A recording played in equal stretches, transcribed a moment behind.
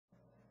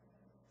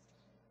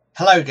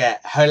Hello there.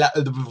 Hello.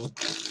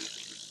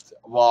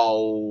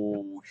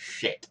 Whoa,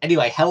 shit.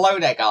 Anyway, hello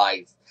there,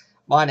 guys.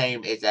 My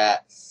name is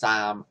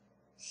Sam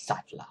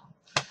Sadler,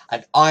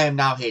 and I am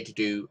now here to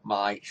do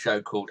my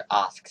show called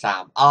Ask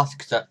Sam.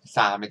 Ask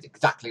Sam is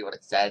exactly what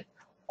it said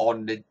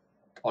on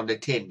the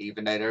tin,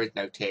 even though there is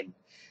no tin.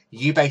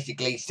 You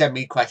basically send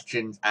me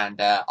questions and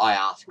I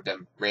ask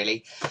them.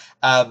 Really.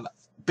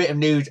 Bit of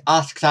news: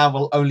 Ask Sam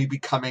will only be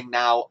coming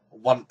now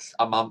once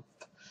a month.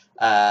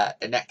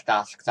 The next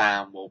Ask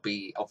Sam will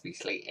be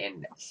obviously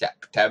in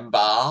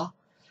September.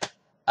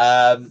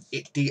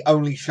 It's the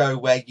only show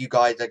where you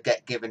guys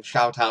get given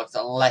shout outs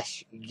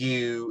unless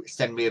you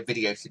send me a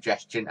video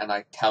suggestion and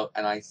I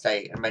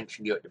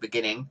mention you at the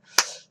beginning.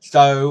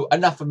 So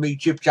enough of me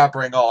jib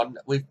jabbering on.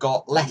 We've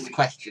got less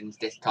questions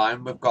this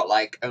time. We've got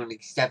like only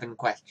 7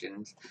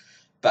 questions.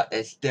 But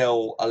there's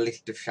still a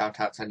list of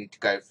shout-outs I need to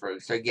go through.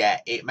 So yeah,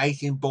 it may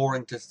seem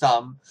boring to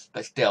some,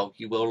 but still,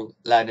 you will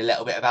learn a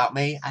little bit about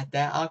me, and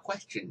there are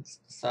questions.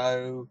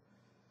 So,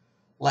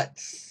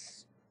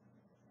 let's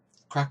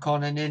crack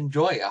on and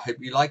enjoy. I hope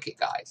you like it,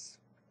 guys.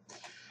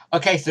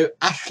 Okay, so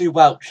Ashley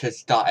Welch has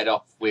started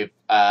off with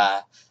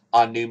our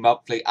new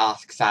monthly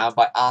Ask Sam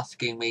by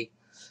asking me,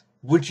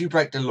 would you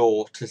break the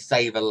law to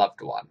save a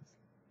loved one?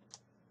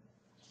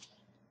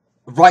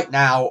 Right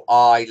now,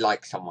 I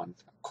like someone,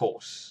 of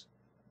course.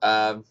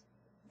 Of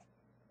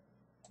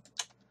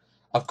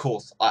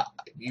course,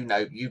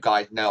 you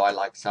guys know I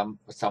like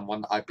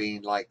someone. I've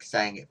been like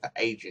saying it for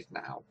ages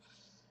now.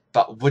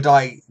 But would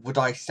I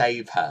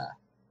save her?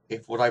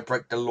 Would I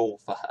break the law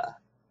for her?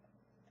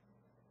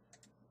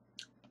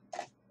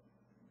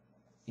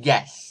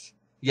 Yes,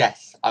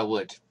 I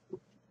would.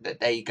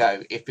 There you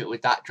go. If it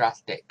was that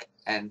drastic,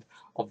 and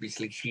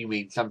obviously she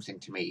means something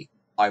to me,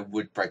 I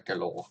would break the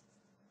law.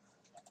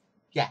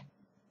 Yeah,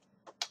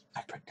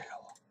 I'd break the law.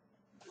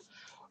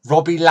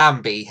 Robbie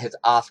Lambie has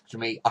asked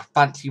me, I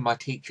fancy my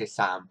teacher,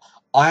 Sam.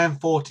 I am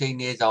 14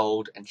 years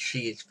old and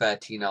she is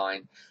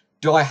 39.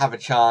 Do I have a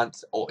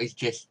chance, or is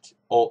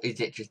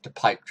it just a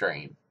pipe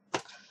dream?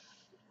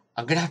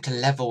 I'm going to have to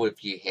level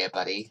with you here,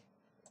 buddy.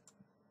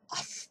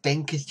 I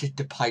think it's just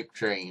a pipe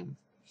dream.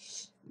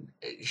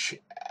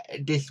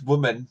 This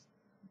woman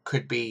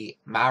could be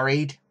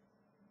married.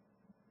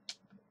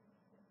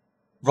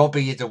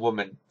 Robbie is a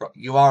woman.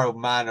 You are a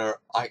man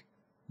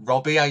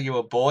Robbie, are you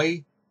a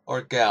boy or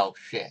a girl?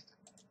 Shit.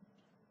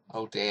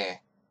 Oh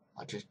dear.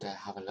 I'll just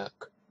have a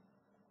look.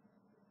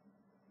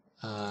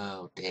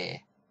 Oh dear.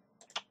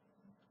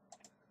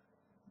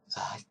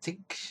 I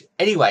think...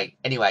 Anyway.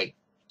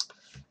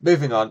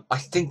 Moving on. I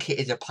think it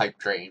is a pipe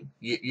dream.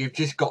 You've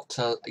just got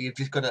to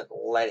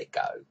let it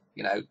go.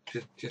 You know,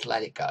 just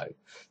let it go.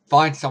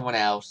 Find someone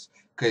else,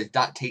 because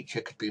that teacher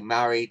could be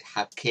married,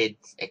 have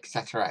kids,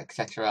 etc.,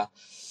 etc.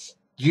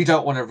 You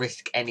don't want to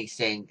risk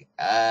anything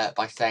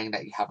by saying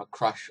that you have a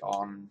crush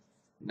on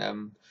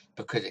them,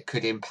 because it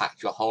could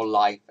impact your whole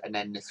life, and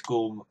then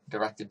the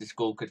rest of the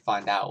school could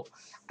find out,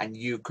 and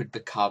you could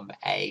become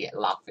a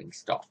laughing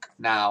stock.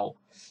 Now,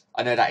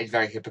 I know that is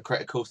very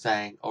hypocritical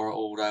saying,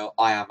 although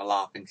I am a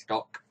laughing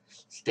stock,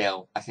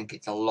 still, I think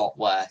it's a lot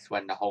worse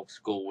when the whole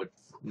school would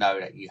know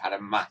that you had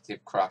a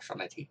massive crush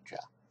on a teacher.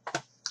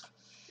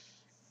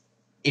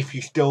 If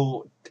you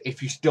still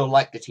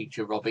like the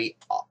teacher, Robbie,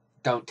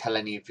 don't tell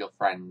any of your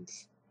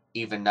friends,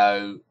 even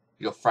though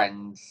your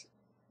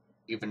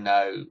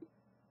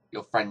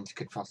friends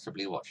could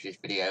possibly watch this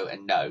video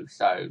and know.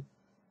 So,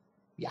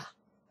 yeah.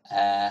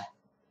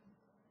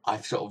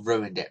 I've sort of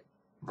ruined it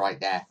right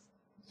there.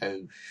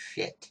 Oh,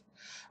 shit.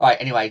 Alright,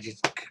 anyway,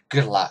 just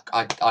good luck.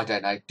 I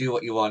don't know. Do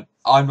what you want.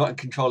 I'm not in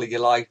control of your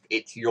life.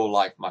 It's your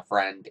life, my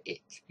friend.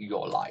 It's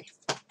your life.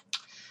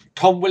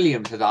 Tom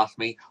Williams has asked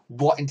me,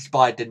 what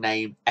inspired the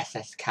name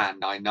SS Can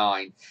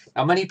 99?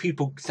 Now, many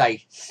people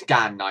say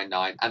Scan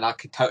 99, and I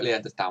can totally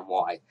understand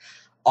why.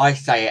 I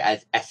say it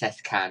as SS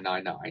Can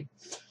 99.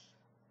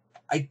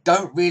 I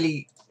don't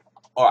really...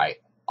 Alright,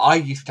 I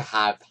used to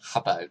have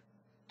Habbo.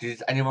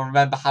 Does anyone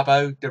remember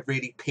Habbo? The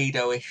really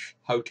pedo-ish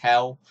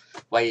hotel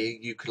where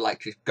you could like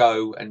just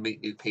go and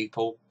meet new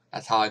people.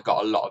 That's how I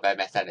got a lot of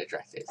MSN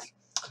addresses.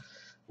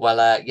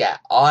 Well, yeah,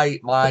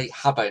 my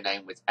Habbo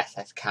name was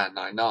SS Can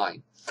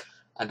 99.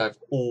 And I've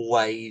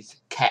always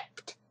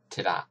kept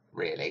to that,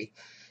 really.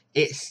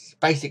 It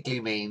basically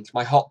means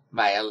my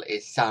Hotmail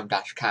is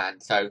Sam-Can,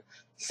 so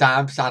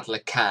Sam Sadler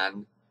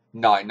Can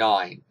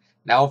 99.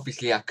 Now,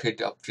 obviously, I could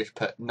have just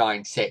put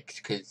 96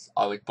 because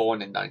I was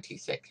born in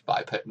 96, but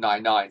I put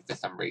 99 for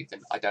some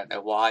reason. I don't know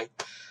why.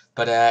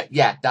 But,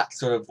 yeah, that's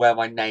sort of where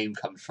my name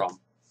comes from.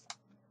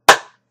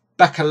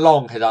 Becca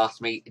Long had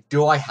asked me,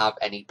 do I have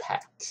any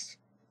pets?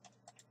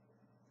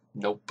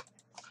 Nope.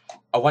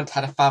 I once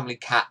had a family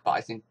cat, but I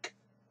think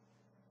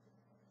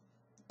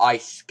I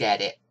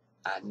scared it,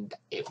 and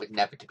it was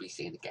never to be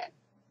seen again.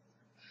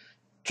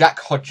 Jack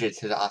Hodges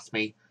has asked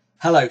me,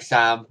 hello,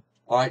 Sam.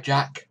 Alright,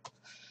 Jack.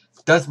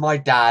 Does your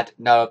dad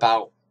know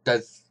about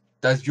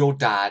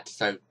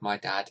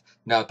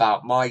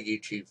my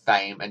YouTube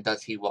fame, and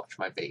does he watch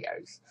my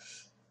videos?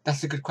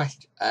 That's a good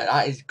question.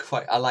 That is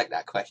quite. I like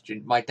that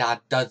question. My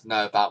dad does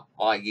know about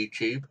my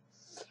YouTube.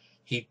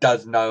 He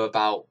does know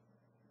about.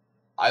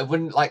 I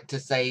wouldn't like to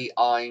say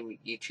I'm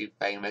YouTube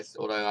famous,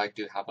 although I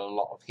do have a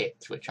lot of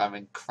hits, which I'm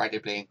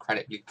incredibly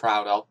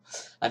proud of.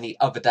 And the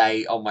other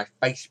day on my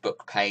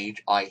Facebook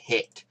page, I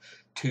hit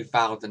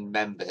 2,000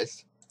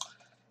 members,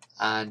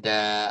 and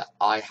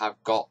I have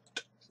got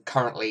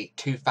currently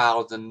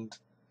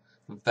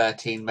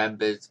 2,013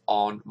 members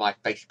on my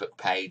Facebook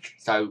page.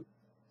 So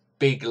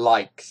big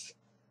likes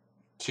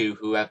to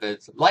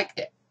whoever's liked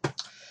it.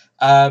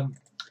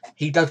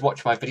 He does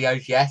watch my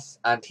videos, yes,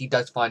 and he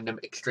does find them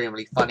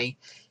extremely funny.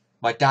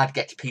 My dad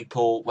gets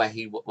people where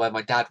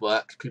my dad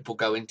works, people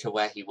go into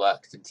where he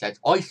works and says,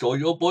 I saw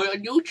your boy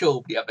on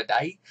YouTube the other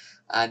day.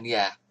 And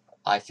yeah,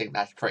 I think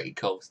that's pretty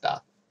cool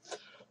stuff.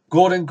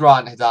 Gordon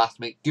Grant has asked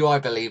me, do I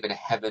believe in a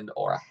heaven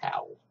or a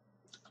hell?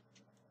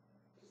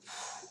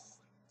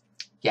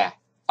 Yeah,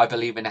 I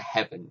believe in a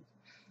heaven.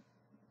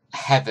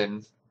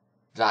 Heaven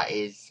that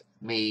is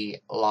me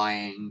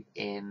lying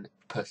in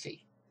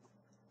pussy.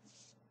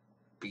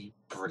 Be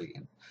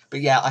brilliant. But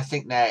yeah, I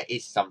think there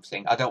is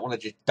something. I don't want to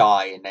just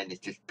die and then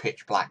it's just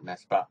pitch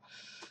blackness, but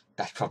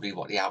that's probably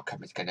what the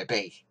outcome is going to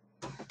be.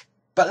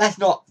 But let's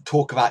not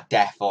talk about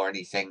death or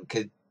anything,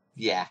 because,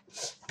 yeah.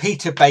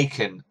 Peter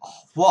Bacon. Oh,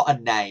 what a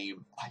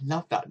name. I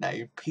love that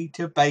name.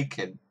 Peter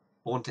Bacon.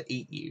 I want to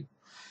eat you.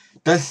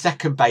 Does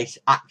second base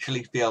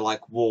actually feel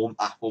like warm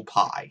apple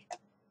pie?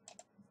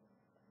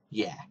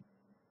 Yeah.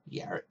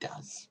 Yeah, it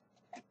does.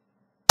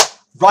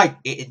 Right,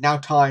 it is now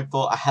time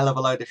for a hell of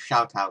a load of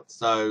shout-outs.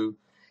 So,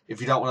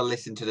 if you don't want to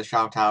listen to the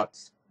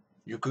shout-outs,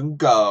 you can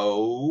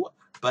go.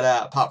 But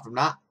apart from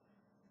that,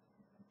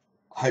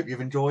 I hope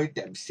you've enjoyed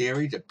them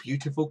series of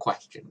beautiful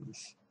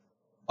questions.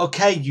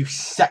 Okay, you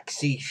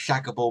sexy,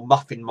 shaggable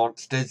muffin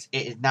monsters,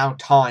 it is now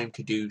time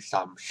to do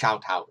some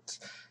shout-outs.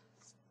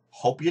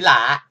 Hope you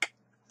like.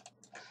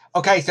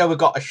 Okay, so we've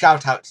got a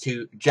shout-out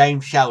to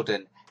James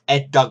Sheldon,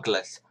 Ed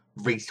Douglas,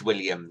 Reese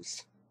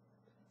Williams,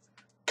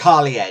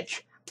 Carly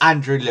Edge,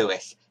 Andrew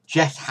Lewis,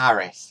 Jess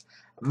Harris,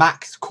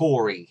 Max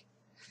Corey,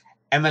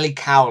 Emily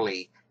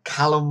Cowley,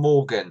 Callum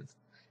Morgan,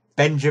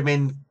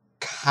 Benjamin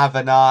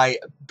Kavanagh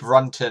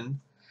Brunton,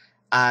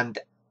 and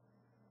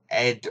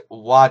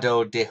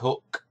Eduardo de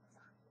Hook,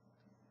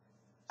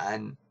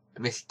 and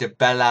Mr.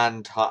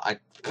 Belland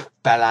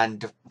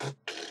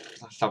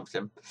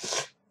something,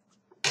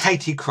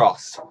 Katie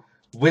Cross,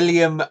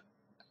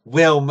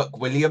 Will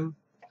McWilliam,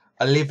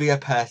 Olivia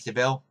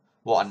Percival,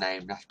 what a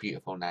name, that's a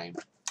beautiful name,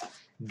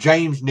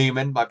 James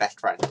Newman, my best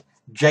friend,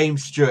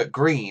 James Stewart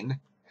Green,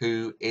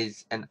 who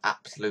is an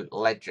absolute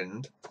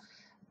legend,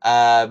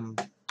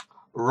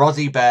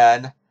 Rosie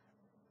Byrne,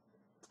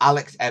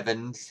 Alex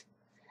Evans,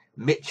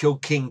 Mitchell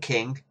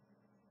King,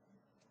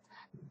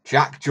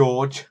 Jack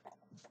George,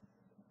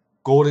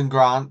 Gordon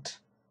Grant,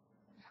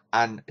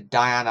 and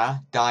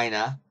Dinah,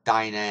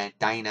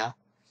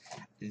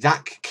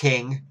 Zach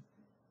King,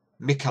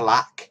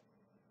 Mikolak,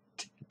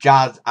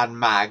 Jazz and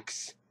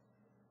Mags,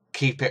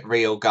 Keep It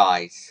Real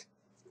Guys,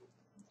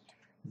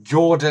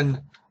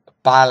 Jordan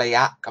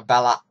Belak,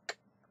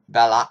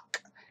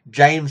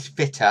 James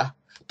Fitter,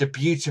 the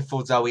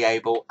beautiful Zoe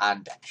Abel,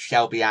 and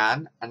Shelby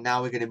Ann. And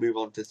now we're going to move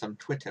on to some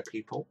Twitter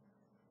people.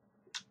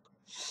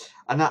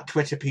 And that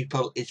Twitter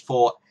people is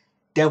for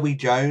Dewi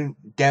Jones,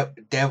 I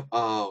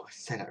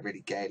say that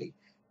really gaily.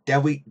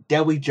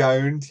 Dewi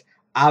Jones,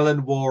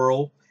 Alan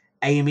Worrell,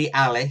 Amy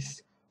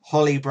Alice,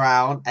 Holly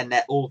Brown, and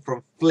they're all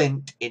from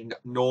Flint in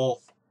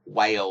North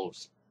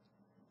Wales.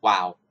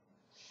 Wow.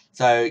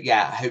 So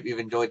yeah, I hope you've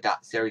enjoyed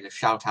that series of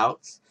shout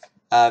outs.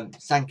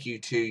 Thank you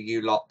to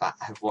you lot that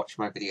have watched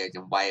my videos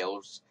in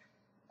Wales.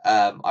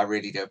 I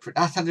really do.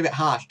 That sounds a bit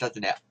harsh,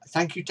 doesn't it?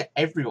 Thank you to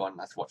everyone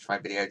that's watched my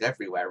videos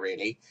everywhere,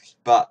 really.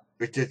 But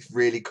it's just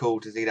really cool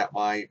to see that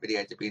my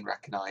videos have been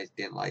recognised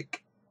in,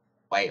 like,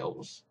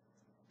 Wales.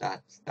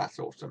 That's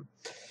awesome.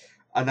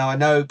 And now I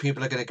know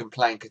people are going to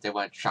complain because they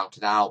weren't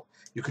shouted out.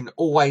 You can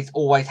always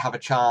have a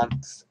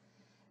chance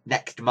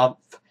next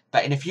month.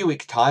 But in a few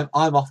weeks' time,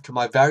 I'm off to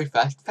my very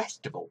first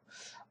festival.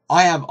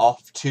 I am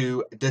off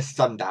to the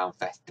Sundown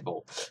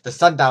Festival. The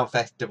Sundown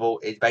Festival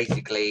is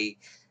basically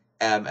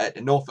at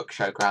the Norfolk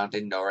Showground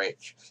in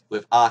Norwich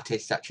with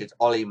artists such as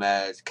Ollie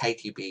Murs,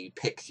 KTB,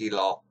 Pixie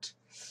Lott,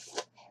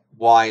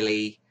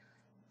 Wiley,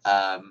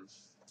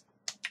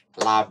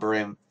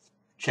 Labyrinth,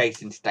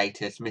 Chasing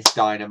Status, Miss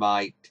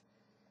Dynamite,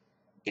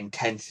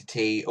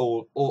 Intensity,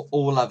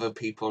 all other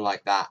people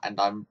like that, and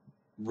I'm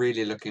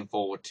really looking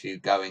forward to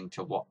going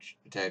to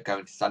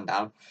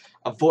Sundown.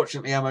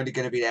 Unfortunately, I'm only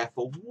going to be there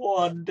for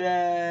one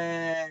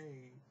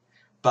day.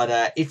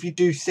 But if you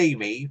do see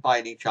me, by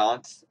any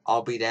chance,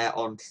 I'll be there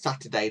on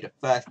Saturday, the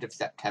 1st of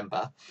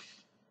September.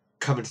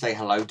 Come and say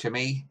hello to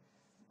me.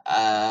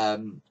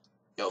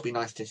 It'll be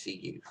nice to see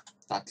you.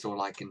 That's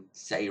all I can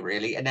say,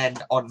 really. And then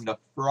on the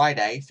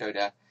Friday, so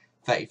the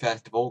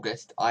 31st of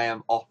August, I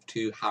am off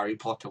to Harry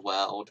Potter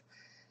World.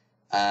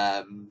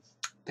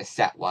 The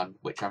set one,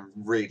 which I'm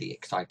really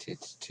excited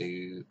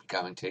to be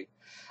going to.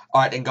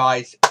 Alright then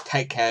guys,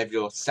 take care of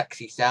your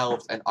sexy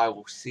selves and I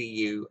will see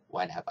you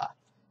whenever.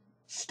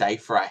 Stay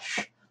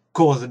fresh.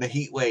 Causing a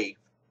heat wave.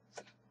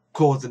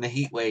 Causing a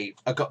heat wave.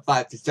 I got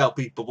vibes to tell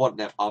people want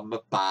them on my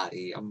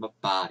body, on my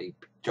body.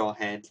 Put your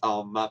hands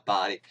on my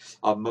body,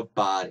 on my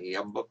body,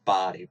 on my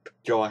body. Put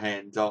your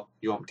hands on.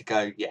 You want me to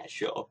go? Yeah,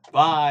 sure.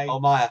 Bye. Oh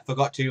my, I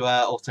forgot to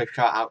also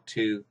shout out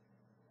to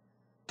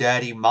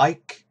Dirty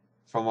Mike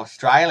from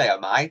Australia,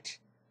 mate.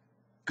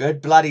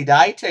 Good bloody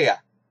day to you.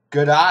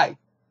 Good eye.